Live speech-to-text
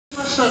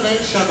した電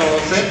車の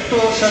先頭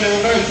車両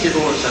が1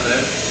号車で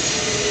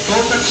す。到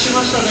着し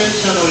ました電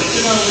車の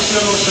一番後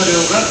ろの車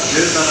両が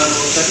17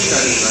号車に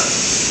なりま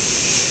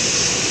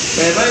す。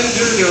前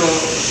10両、1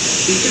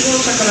号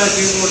車から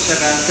10号車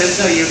が仙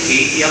台行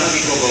き、山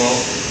彦号。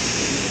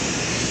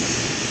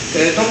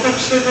到着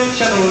した電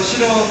車の後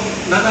ろ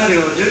7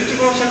両、11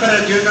号車か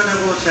ら17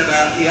号車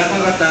が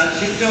山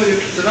形、新庄行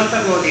き、翼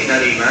号にな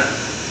りま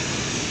す。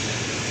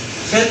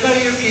仙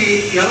台行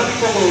き山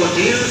彦号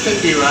自由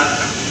席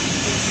は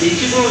1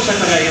号車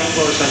から4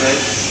号車で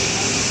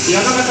す。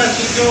山形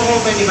新庄方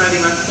面に参り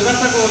ます翼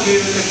号自由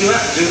席は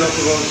16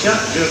号車、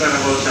17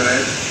号車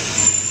です。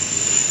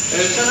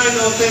車内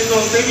の点灯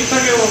整備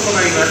作業を行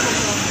います。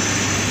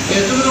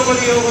すぐのご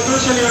利用ご乗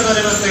車にはな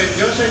れません。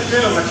乗車室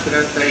へお待ちく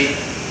ださい。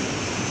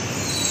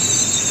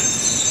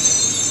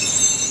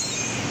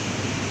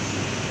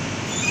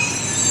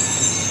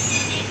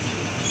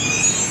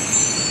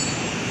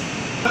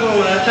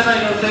車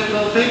内の点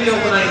灯整備を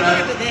行いま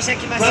す。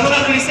まも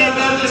なく一旦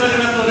が閉まり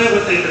ますので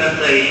ご注意くだ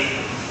さい。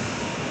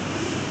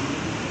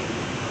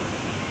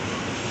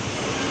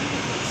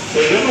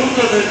両国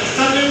道です。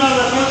30番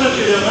は交差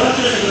終了、ドア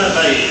閉めてくだ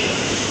さい。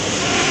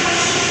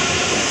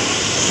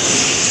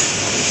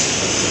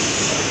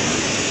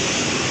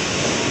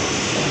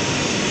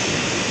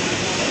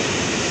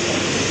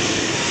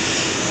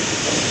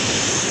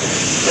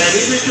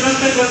21番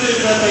線ご注意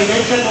ください。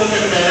電車到着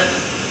で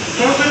す。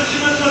到着し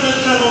ました電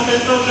車の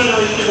先頭車両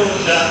1号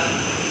車、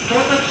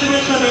到着しま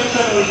した電車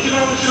の一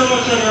番後ろ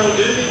の車両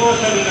12号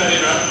車になり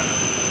ます。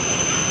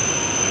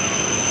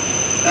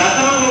頭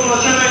号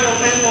の車内の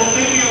点灯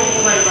整備を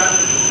行いま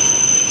す。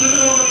すぐ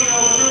のご利用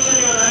ご乗車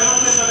にはなりま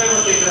せんので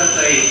ご注意くだ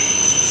さい。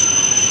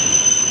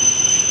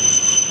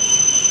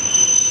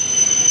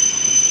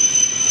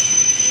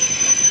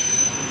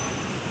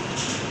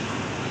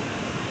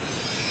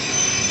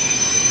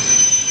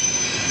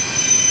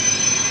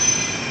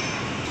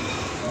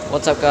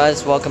What's up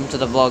guys, welcome to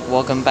the vlog,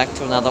 welcome back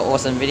to another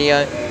awesome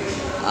video.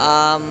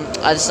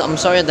 I'm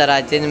sorry that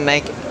I didn't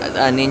make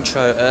an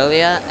intro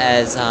earlier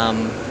as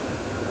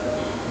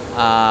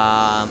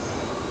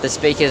the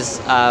speakers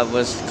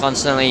was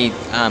constantly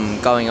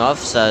going off,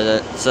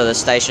 so the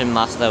station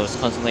master was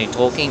constantly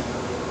talking,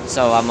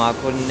 so I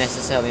couldn't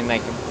necessarily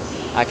make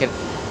a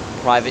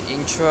private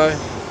intro.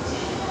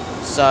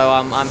 So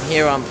I'm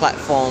here on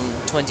platform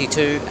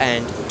 22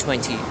 and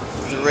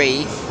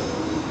 23,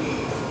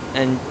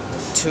 and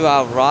to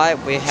our right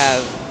we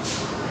have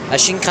a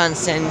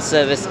Shinkansen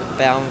service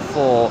bound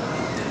for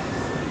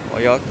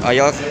Oyokama,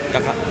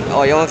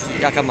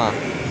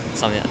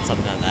 something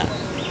like that.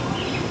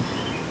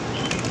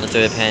 Let's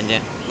do a pan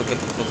down. Look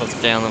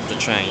down of the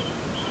train.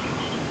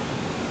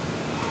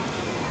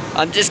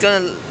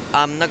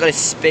 I'm not gonna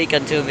speak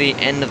until the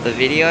end of the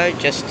video,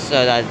 just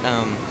so that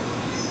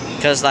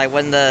because like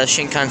when the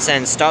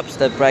Shinkansen stops,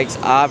 the brakes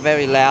are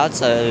very loud,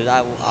 so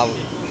I don't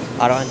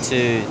want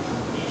to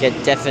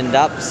get deafened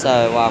up,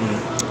 so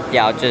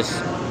yeah, I'll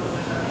just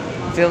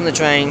film the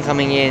train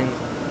coming in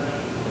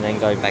and then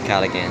going back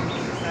out again.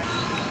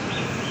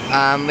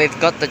 We've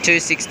got the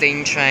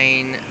 216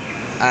 train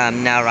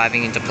now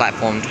arriving into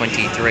platform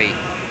 23.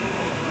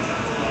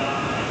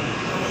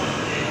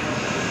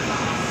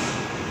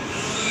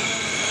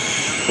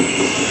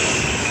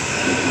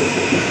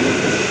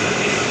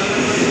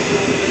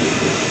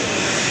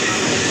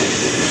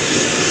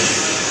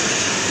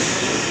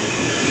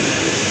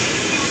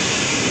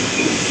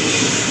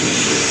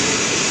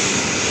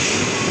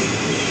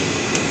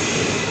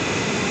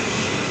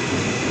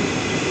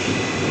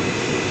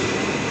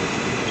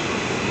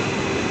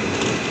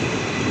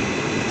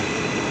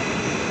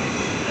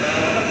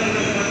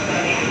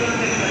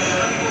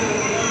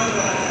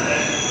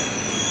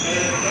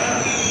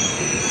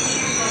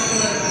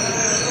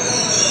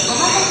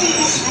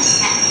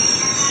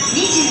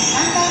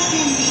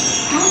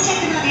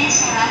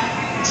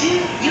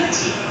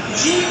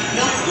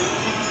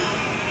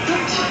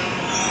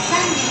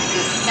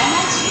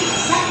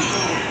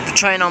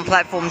 The train on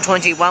platform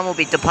 21 will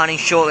be departing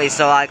shortly,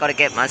 so I gotta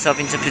get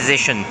myself into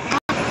position.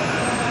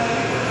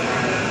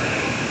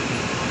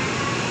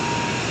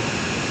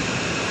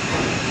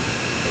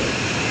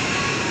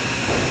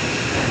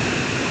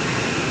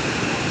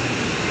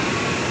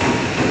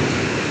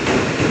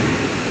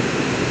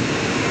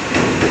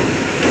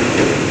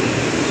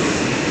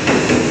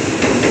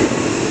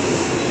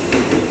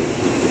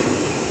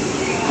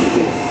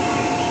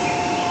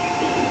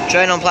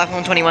 Train on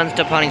platform 21 is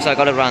departing, so I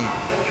gotta run.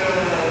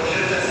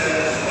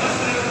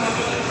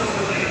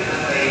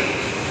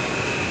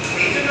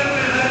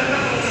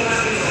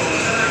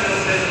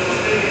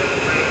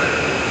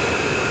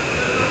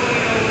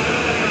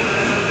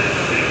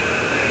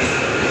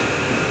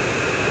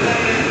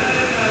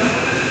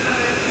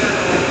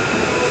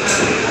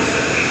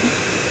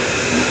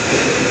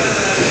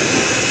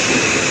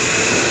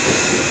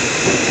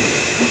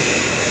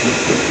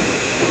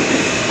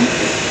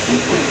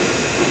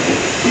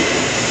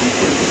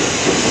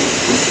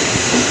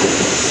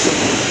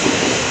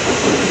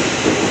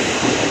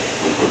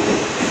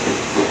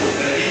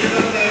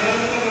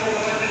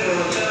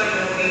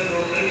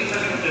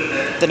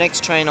 The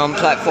next train on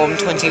platform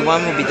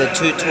 21 will be the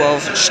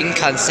 212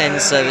 Shinkansen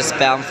service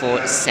bound for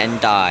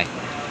Sendai.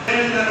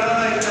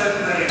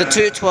 The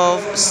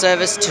 212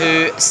 service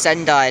to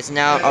Sendai is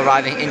now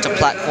arriving into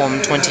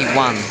platform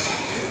 21.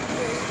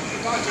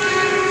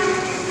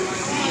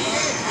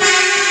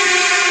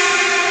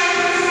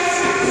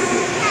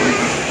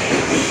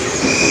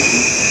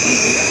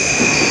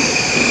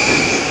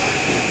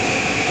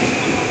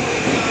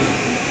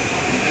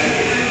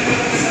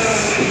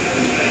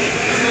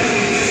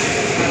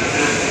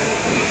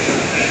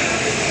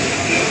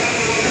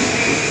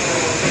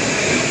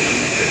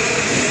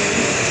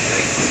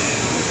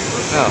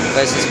 Oh,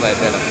 this is way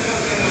better.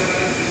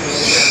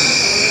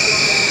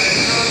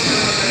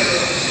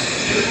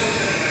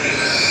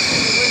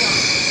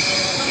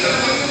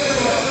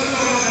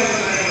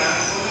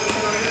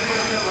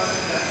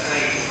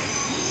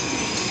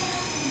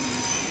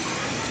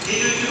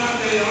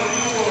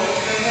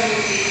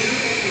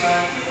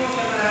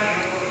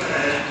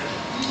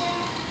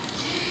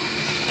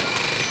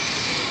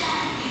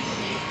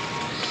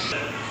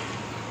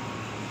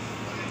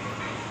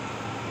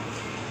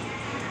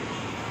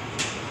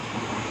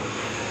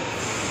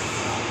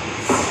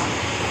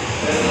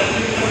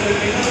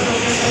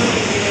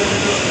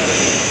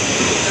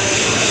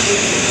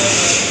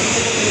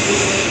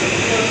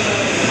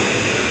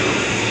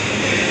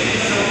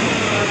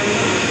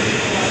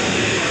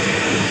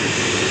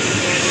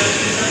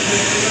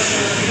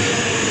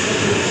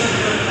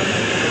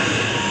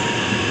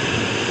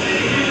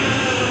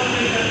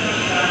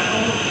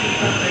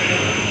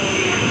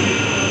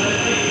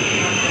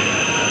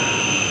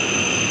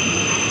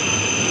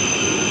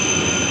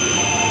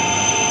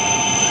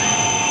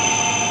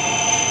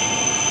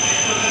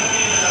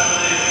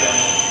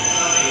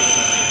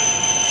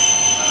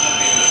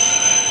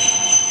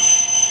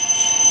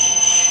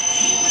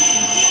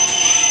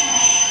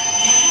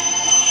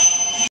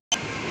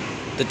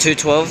 The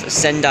 212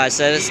 Sendai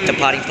service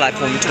departing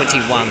platform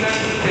 21.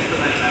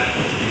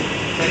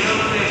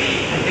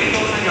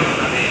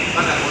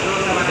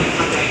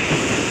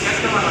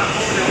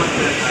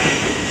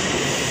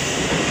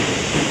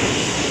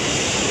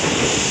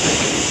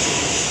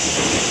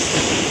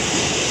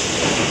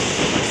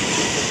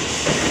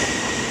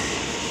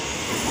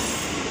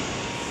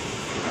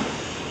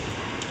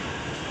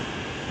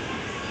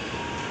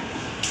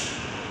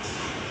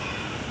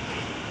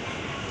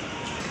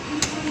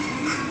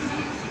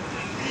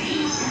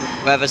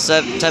 We have a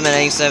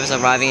terminating service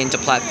arriving into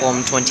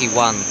platform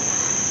 21.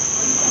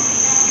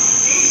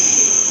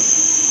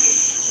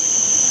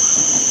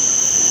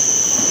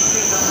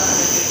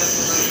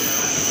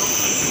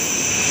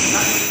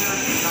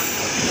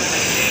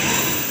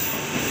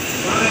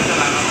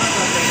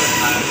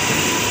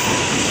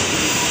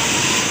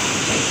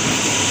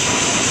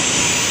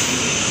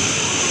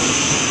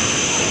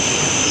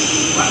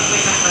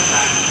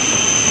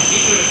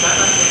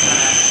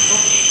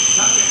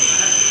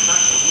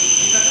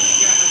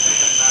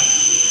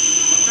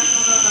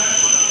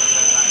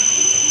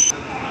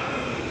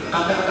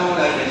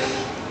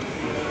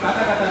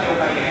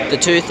 The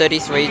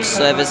 233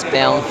 service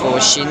bound for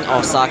Shin,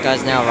 Osaka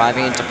is now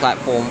arriving into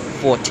platform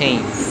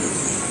 14.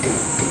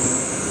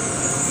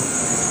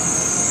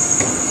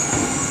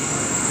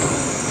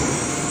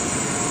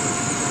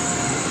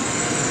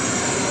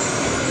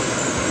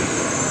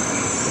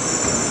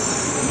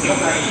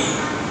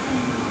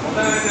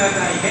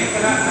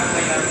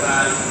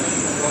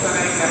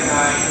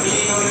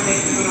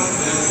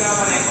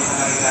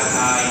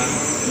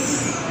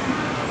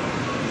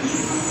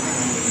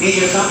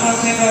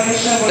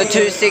 The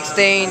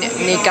 216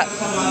 Nika.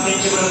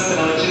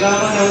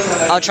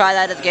 I'll try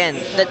that again.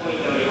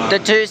 The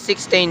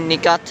 216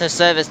 Niigata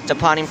service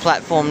departing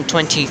platform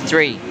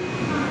 23.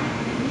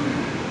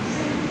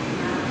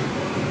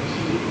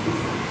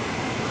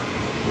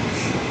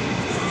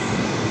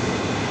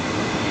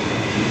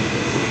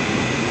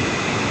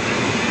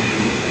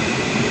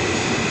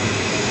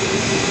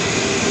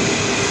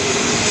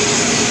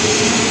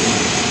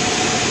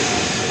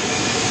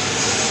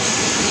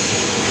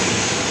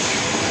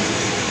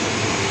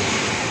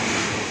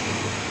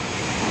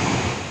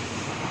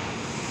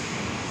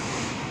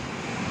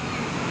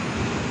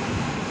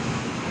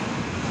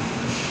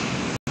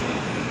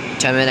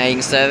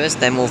 Terminating service,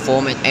 then will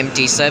form an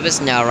empty service,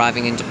 now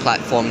arriving into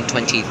platform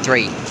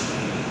 23.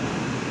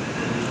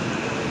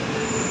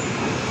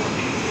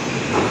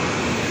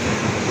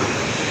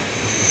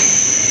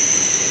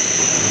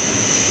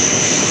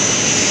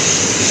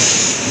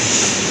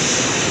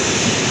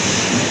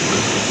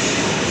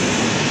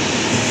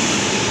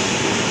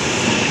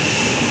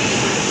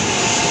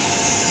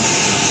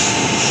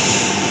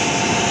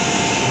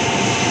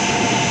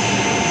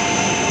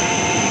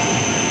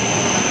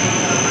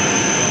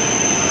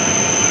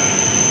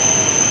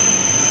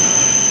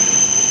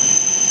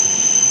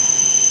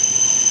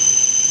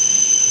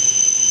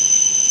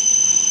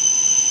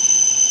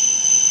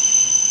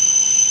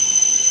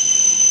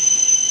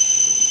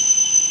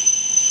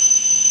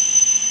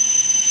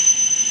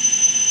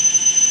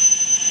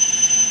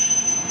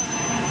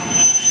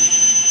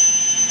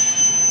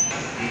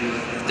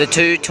 The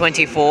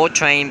 224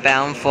 train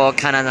bound for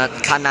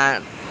Kanazawa,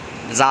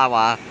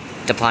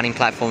 departing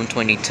platform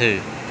 22.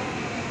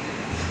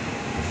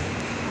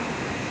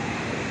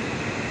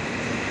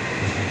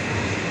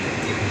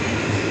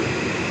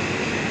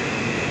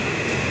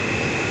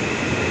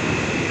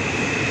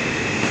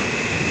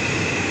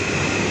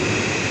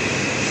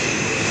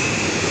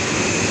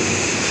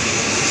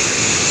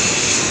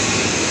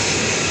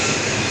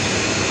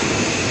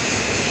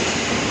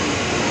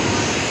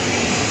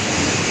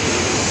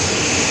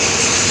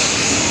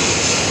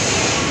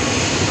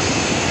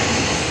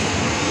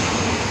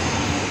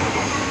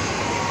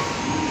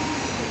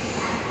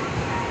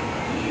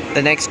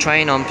 The next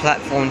train on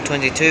platform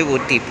 22 will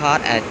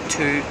depart at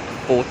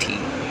 2:40.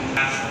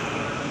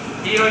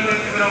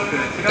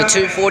 The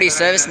 2:40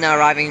 service now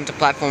arriving into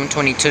platform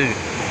 22.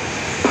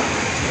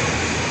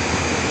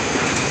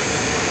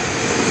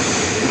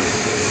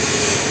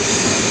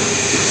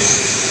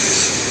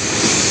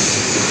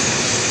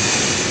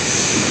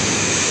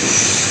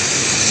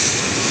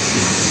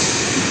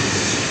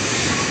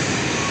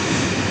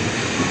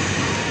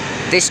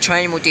 This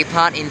train will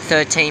depart in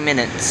 13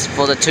 minutes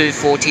for the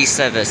 2:40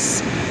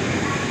 service.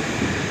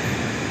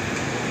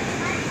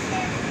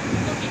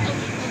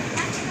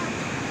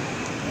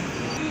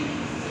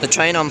 The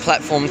train on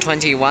platform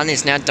 21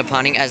 is now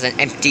departing as an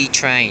empty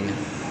train.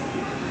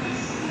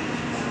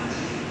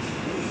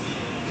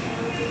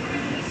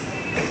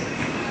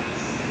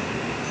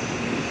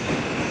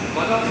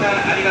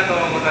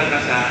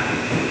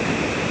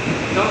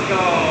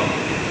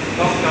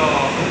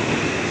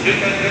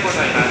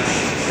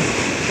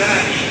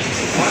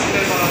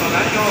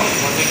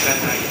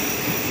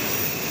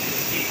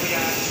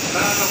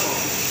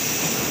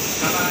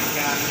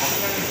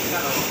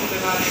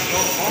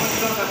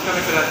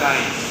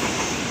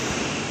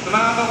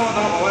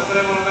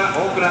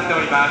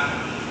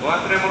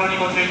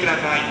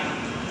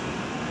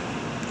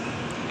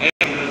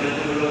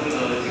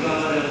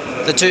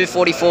 The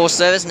 2:44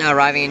 service now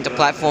arriving into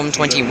platform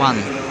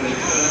 21.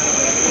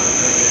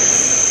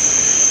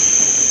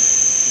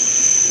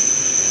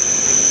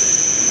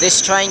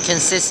 This train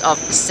consists of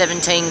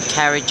 17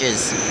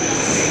 carriages.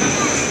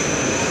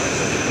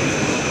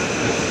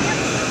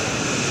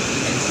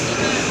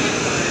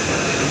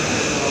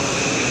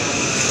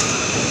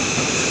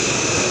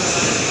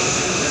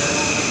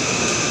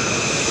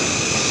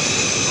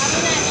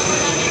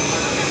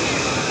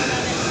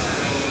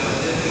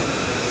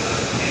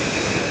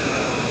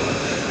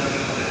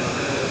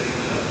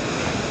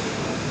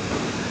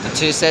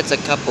 The two sets are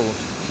coupled.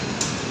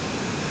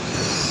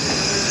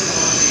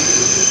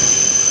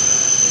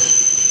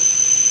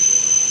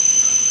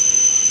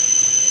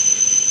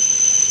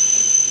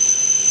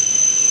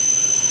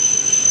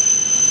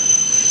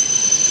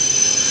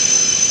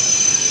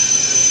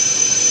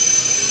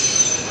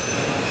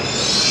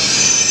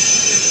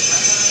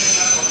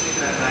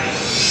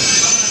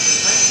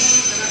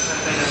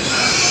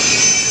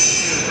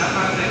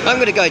 I'm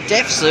gonna go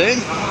deaf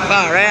soon.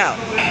 Far out.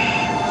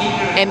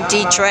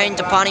 Empty train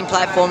departing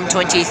platform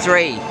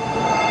 23.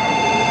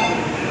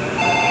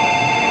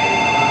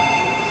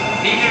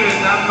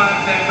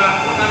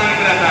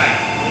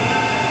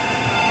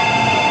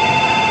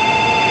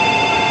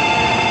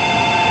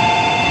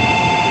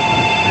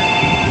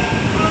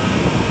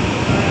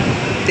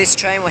 This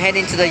train will head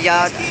into the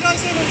yard.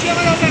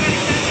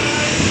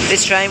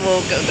 This train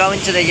will go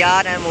into the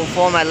yard and will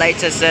form a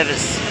later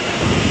service.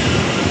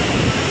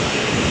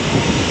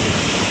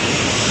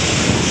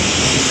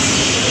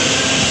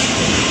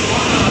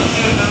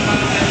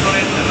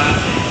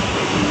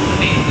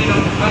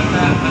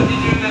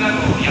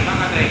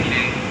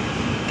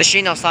 The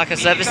Shin-Osaka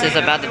service is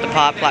about to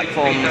depart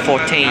platform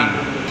 14.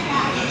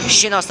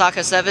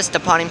 Shin-Osaka service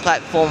departing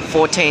platform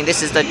 14.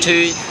 This is the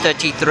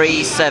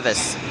 2:33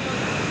 service.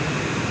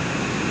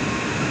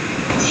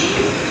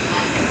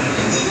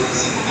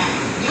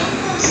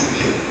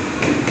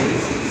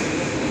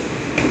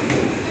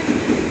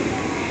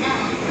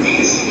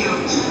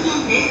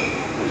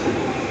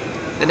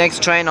 The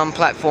next train on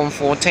platform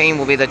 14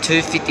 will be the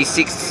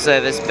 2:56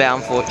 service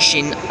bound for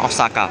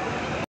Shin-Osaka.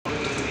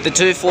 The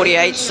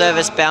 2:48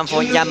 service bound for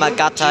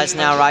Yamagata is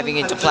now arriving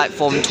into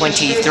platform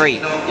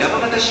 23. 山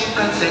形新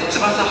幹線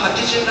翼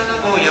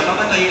87号山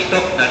形行きと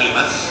なり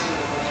ます。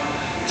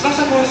翼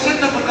号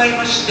線と向かい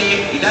まして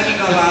左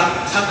側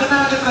桜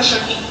ある箇所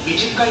に短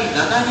い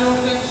7両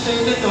編成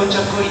で到着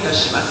をいた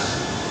しま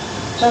す。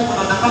ホーム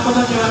の中ほ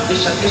どには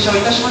列車停車をい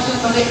たしませ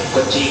んので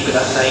ご注意く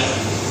ださい。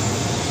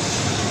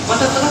ま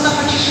た翼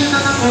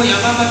87号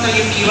山形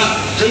行きは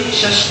全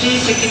車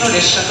指定席の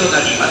列車とな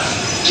りま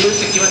す。自由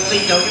席はつい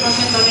ておりま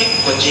せんので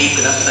ご注意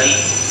ください。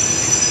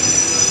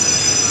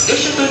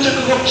列車到着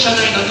後、車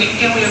内の点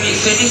検及び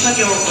整備作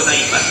業を行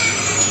います。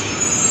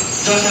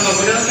翼号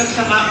ご利用のお客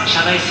様、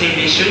車内整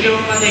備終了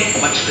までお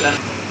待ちください。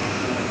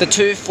The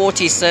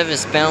 2:40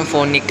 service bound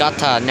for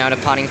Niigata now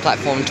departing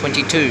platform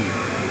 22.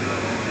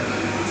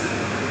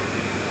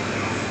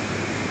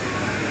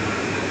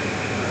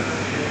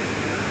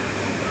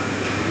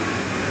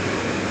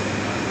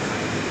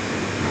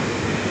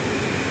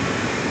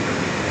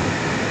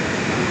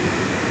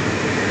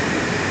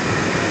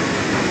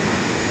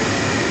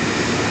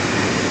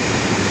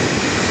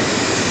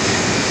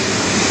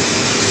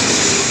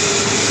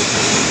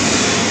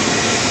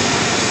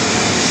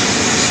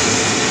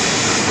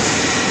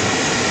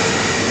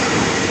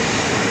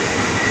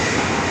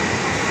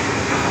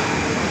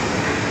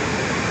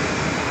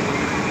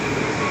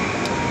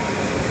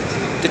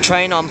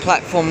 train on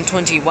platform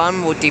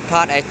 21 will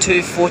depart at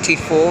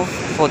 2:44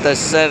 for the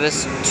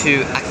service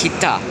to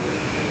Akita.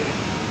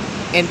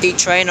 Empty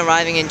train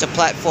arriving into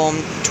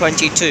platform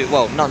 22.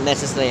 Well, not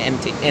necessarily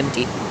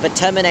empty, but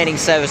terminating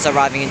service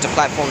arriving into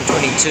platform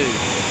 22.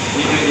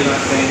 22番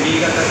線新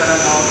潟から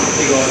の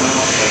1号の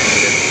到着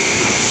です。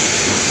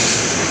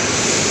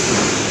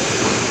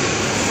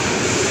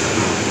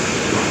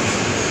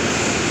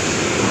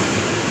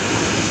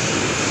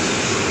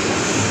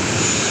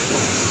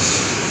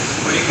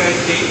折り返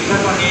し車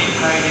庫に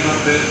入りま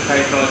す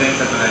回送電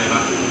車となり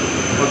ます。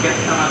お客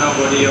様の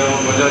ご利用、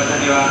ご乗車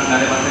にはな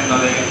れません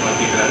のでお待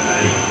ちくださ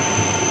い。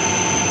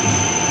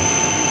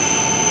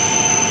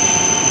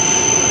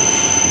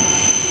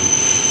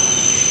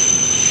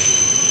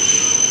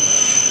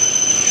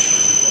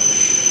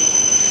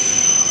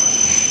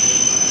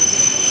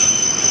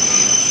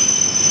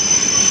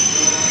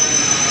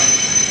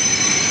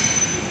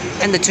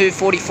And the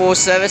 2:44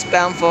 service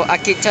bound for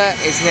Akita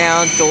is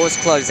now doors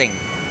closing.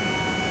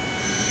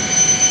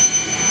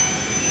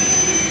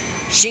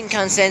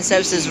 Shinkansen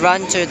services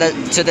run to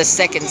the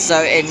second,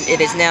 so it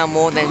is now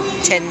more than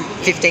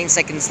 10-15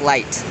 seconds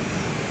late.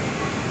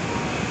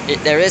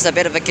 There is a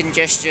bit of a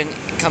congestion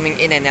coming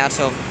in and out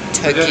of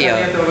Tokyo.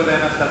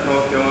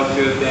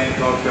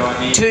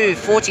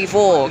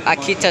 2:44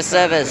 Akita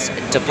service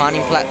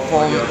departing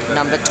platform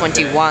number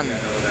 21.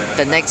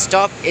 The next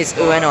stop is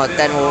Ueno,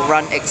 then will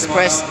run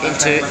express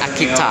into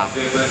Akita.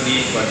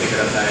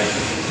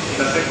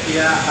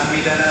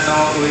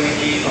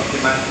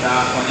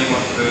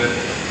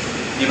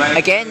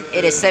 Again,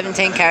 it is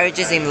 17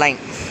 carriages in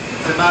length.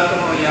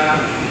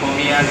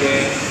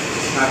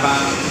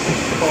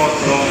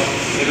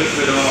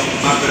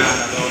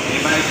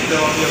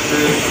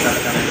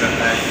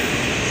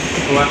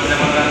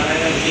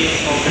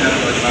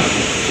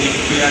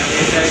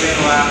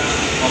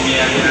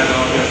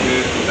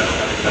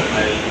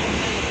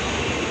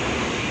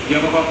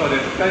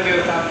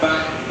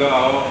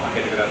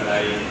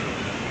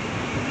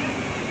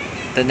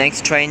 The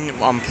next train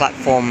on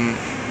platform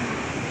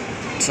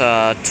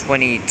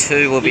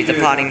 22 will be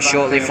departing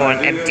shortly for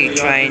an empty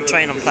train.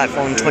 Train on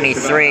platform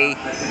 23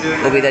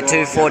 will be the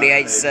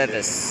 2:48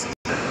 service.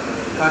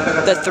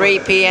 The 3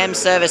 p.m.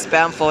 service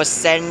bound for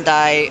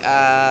Sendai,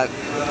 I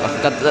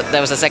forgot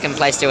there was a second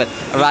place to it,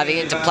 arriving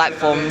into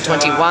platform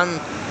 21.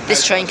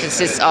 This train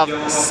consists of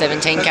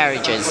 17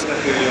 carriages.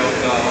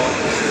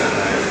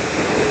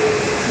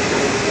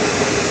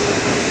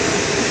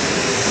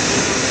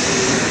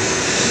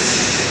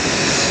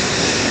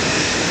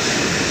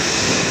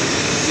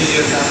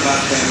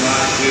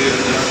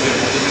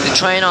 The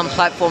train on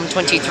platform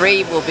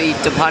 23 will be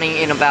departing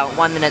in about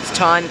 1 minute's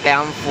time,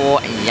 bound for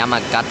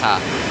Yamagata.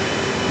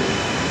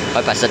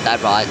 Hope I said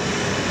that right.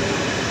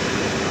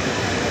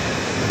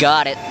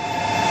 Got it.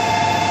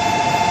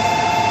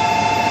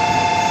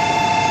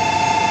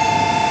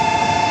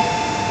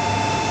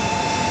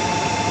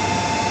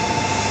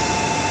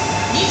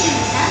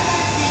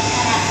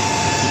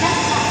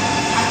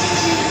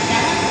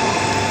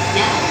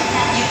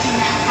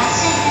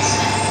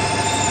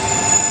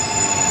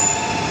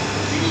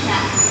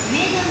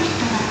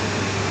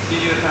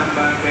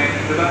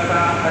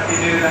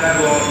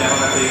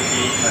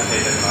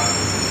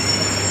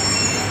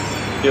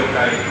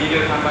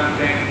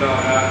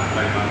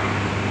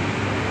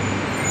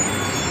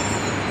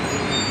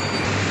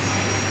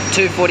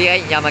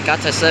 (2:48)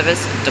 Yamagata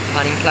service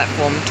departing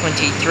platform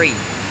 23.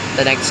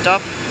 The next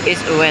stop is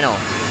Ueno.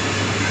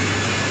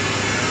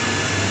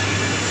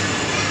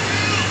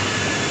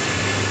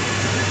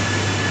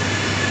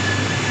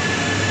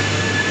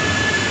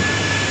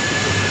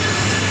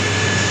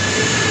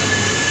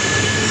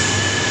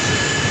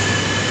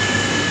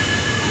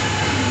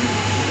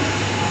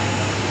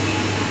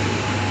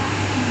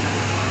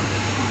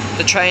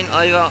 The train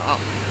over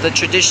the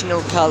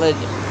traditional coloured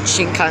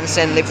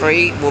Shinkansen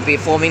livery will be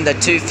forming the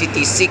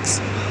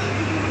 2:56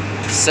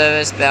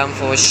 service bound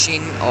for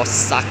Shin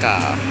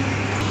Osaka.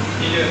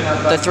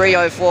 The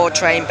 3:04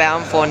 train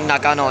bound for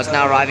Nagano is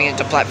now arriving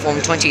into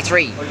platform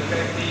 23.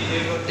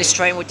 This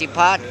train will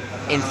depart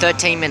in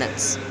 13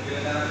 minutes.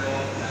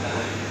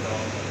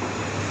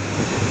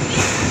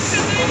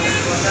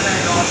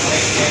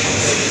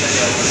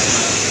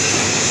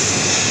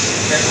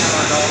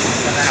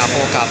 Car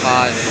 4, car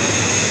 5.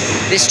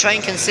 This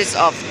train consists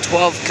of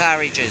 12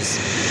 carriages.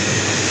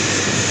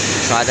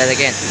 Try that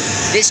again.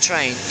 This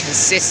train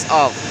consists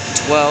of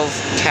 12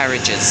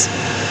 carriages.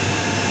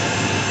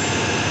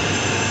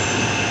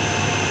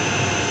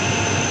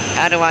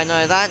 How do I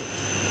know that?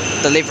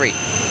 The livery.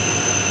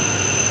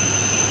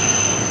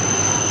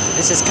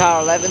 This is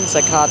car 11,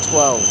 so car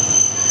 12.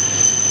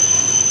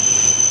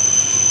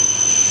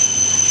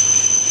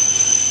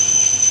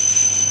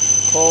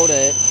 Called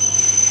it.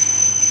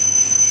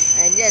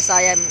 And yes,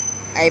 I am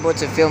able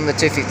to film the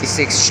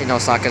 2:56 Shin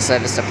Osaka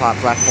service depart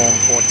platform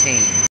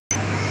 14.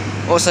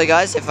 Also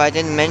guys, if I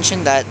didn't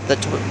mention that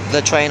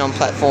the train on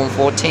platform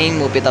 14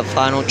 will be the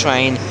final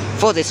train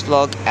for this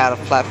vlog out of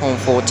platform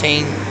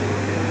 14.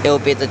 It will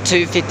be the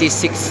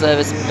 2:56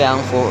 service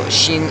bound for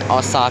Shin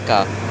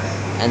Osaka.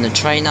 and the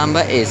train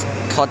number is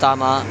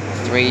Kodama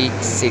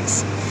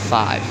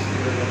 365.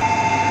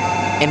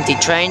 Empty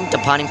train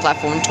departing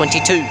platform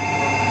 22.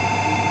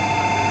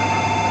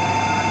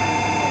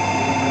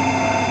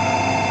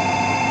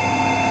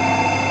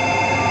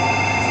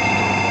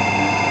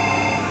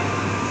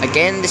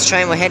 Again, this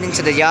train will head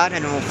into the yard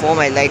and will form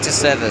a later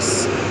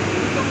service.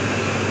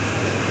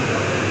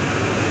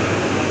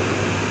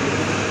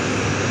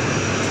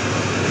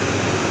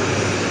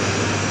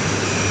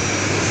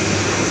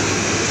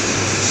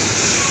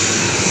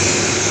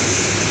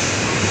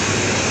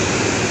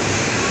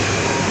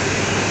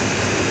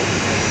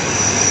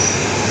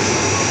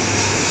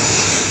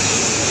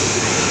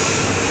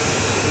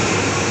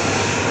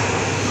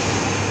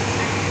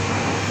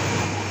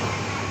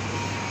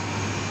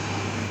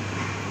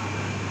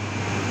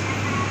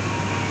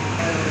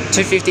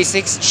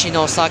 (256)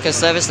 Shin-Osaka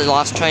service, the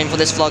last train for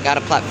this vlog out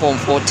of platform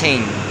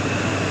 14.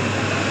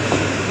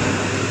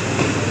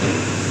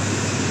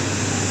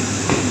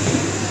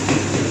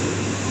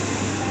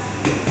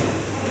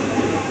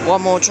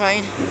 One more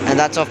train, and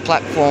that's off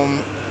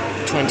platform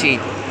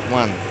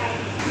 21.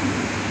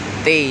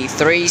 The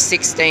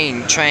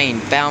 316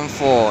 train bound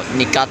for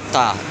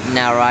Niigata,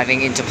 now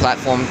arriving into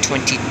platform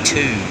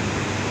 22.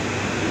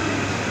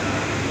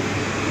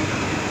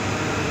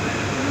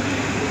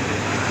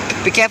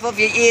 Be careful of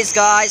your ears,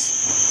 guys.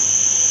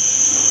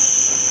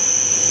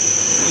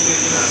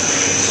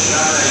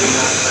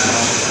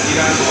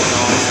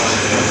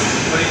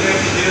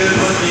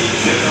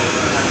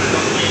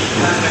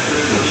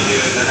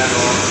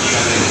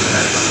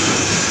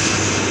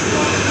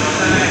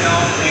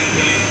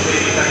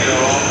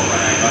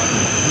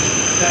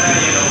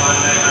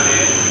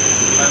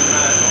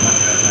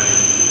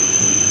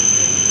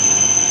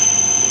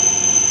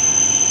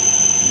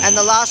 And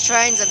the last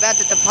train's about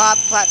to depart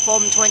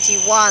platform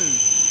 21.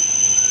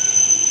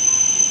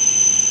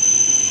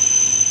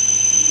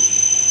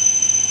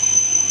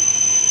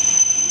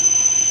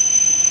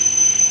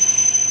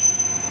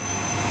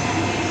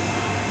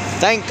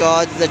 Thank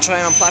God, the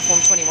train on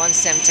platform 21,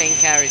 17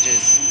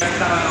 carriages.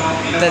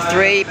 The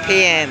 3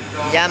 p.m.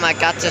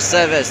 Yamagata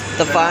service,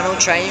 the final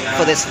train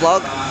for this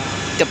vlog,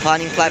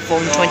 departing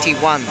platform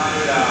 21.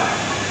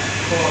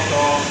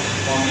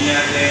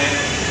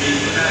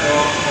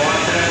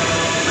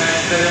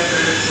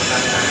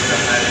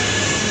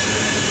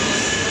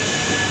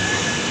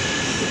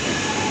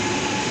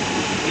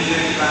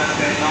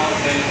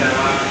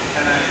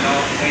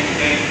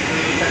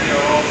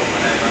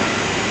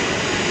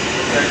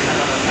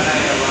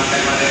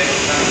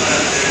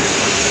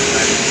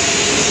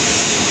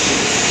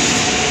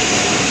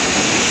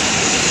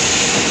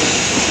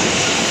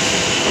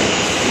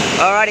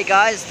 Alrighty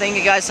guys, thank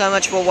you guys so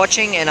much for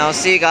watching, and I'll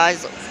see you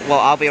guys, well,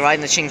 I'll be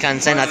riding the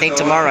Shinkansen I think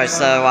tomorrow,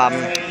 so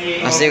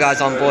I'll see you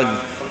guys on board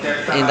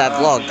in that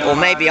vlog, or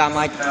maybe I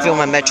might film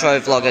a metro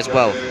vlog as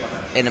well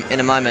in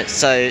a moment.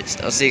 So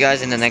I'll see you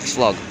guys in the next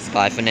vlog.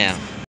 Bye for now.